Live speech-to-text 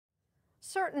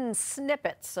Certain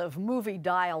snippets of movie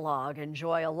dialogue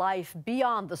enjoy a life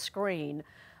beyond the screen,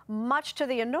 much to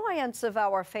the annoyance of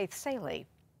our Faith Salie.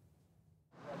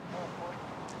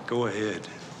 Go ahead.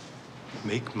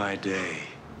 Make my day.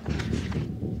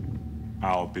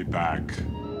 I'll be back.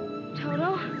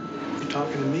 Toto, You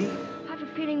talking to me? I have a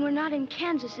feeling we're not in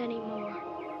Kansas anymore.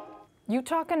 You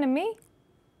talking to me?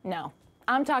 No,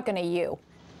 I'm talking to you.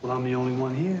 Well, I'm the only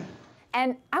one here.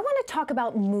 And I want to talk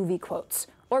about movie quotes,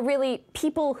 or really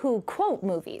people who quote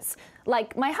movies.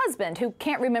 Like my husband, who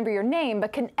can't remember your name,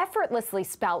 but can effortlessly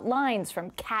spout lines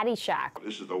from Caddyshack.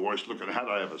 This is the worst looking hat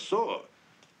I ever saw.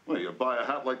 Well, you buy a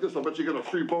hat like this, I'll bet you get a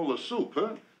free bowl of soup, huh?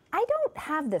 I don't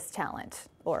have this talent,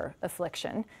 or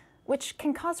affliction, which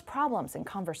can cause problems in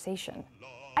conversation.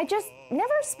 I just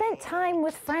never spent time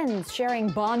with friends sharing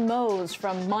bon mots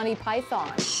from Monty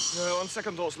Python. No, on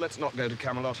second thoughts, let's not go to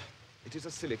Camelot. It is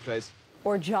a silly place.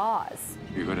 Or Jaws.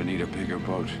 You're gonna need a bigger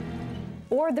boat.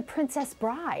 Or The Princess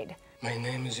Bride. My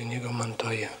name is Inigo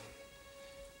Montoya.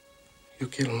 You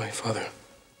killed my father.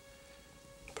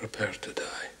 Prepare to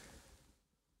die.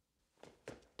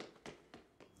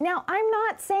 Now, I'm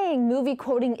not saying movie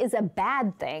quoting is a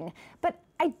bad thing, but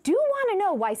I do want to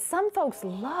know why some folks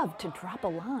love to drop a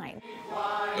line.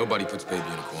 Nobody puts baby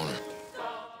in a corner.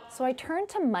 So I turned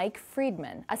to Mike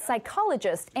Friedman, a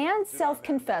psychologist and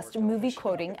self-confessed movie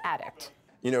quoting addict.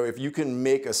 You know, if you can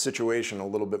make a situation a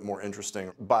little bit more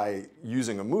interesting by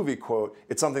using a movie quote,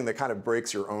 it's something that kind of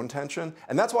breaks your own tension.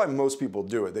 And that's why most people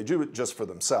do it. They do it just for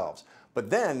themselves. But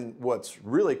then what's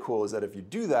really cool is that if you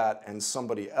do that and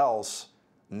somebody else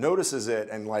notices it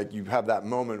and like you have that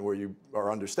moment where you are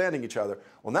understanding each other,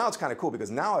 well, now it's kind of cool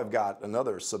because now I've got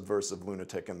another subversive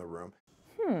lunatic in the room.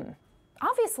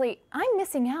 Obviously, I'm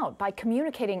missing out by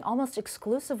communicating almost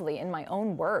exclusively in my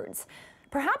own words.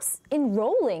 Perhaps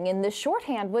enrolling in this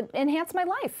shorthand would enhance my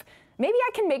life. Maybe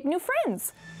I can make new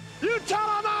friends. You tell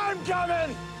him I'm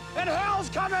coming, and hell's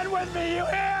coming with me, you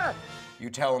hear?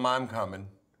 You tell him I'm coming,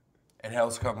 and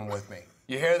hell's coming with me.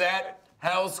 You hear that?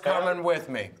 Hell's coming with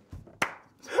me.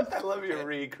 I love your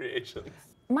recreations.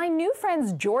 My new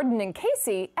friends Jordan and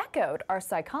Casey echoed our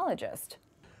psychologist.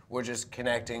 We're just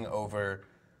connecting over,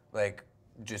 like,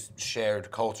 just shared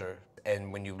culture.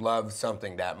 And when you love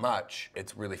something that much,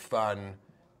 it's really fun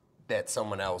that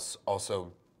someone else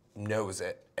also knows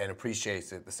it and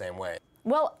appreciates it the same way.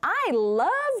 Well, I love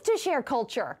to share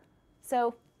culture.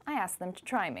 So I asked them to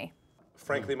try me.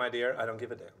 Frankly, my dear, I don't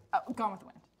give a damn. Oh, Gone with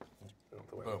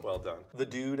the Wind. Well done. The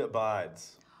Dude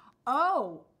Abides.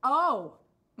 Oh,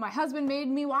 my husband made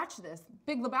me watch this.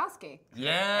 Big Lebowski.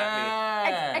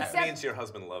 Yeah! That means your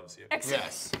husband loves you.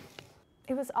 Yes.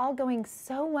 It was all going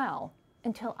so well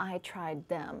until I tried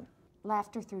them.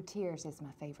 Laughter through tears is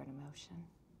my favorite emotion.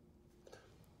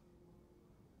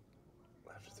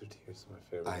 Laughter through tears is my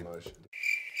favorite emotion.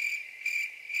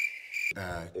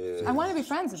 I want to be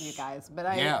friends with you guys, but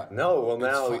I... Yeah. No, well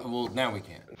now... Well, now we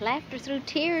can. Laughter through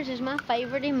tears is my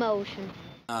favorite emotion.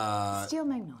 Steel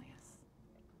Magnolias.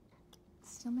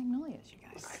 Steel Magnolias, you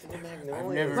guys. I've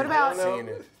never What about- seen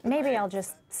it. Maybe I'll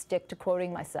just stick to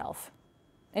quoting myself.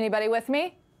 Anybody with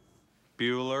me?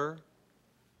 Bueller,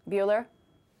 Bueller?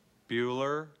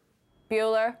 Bueller,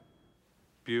 Bueller?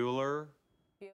 Bueller.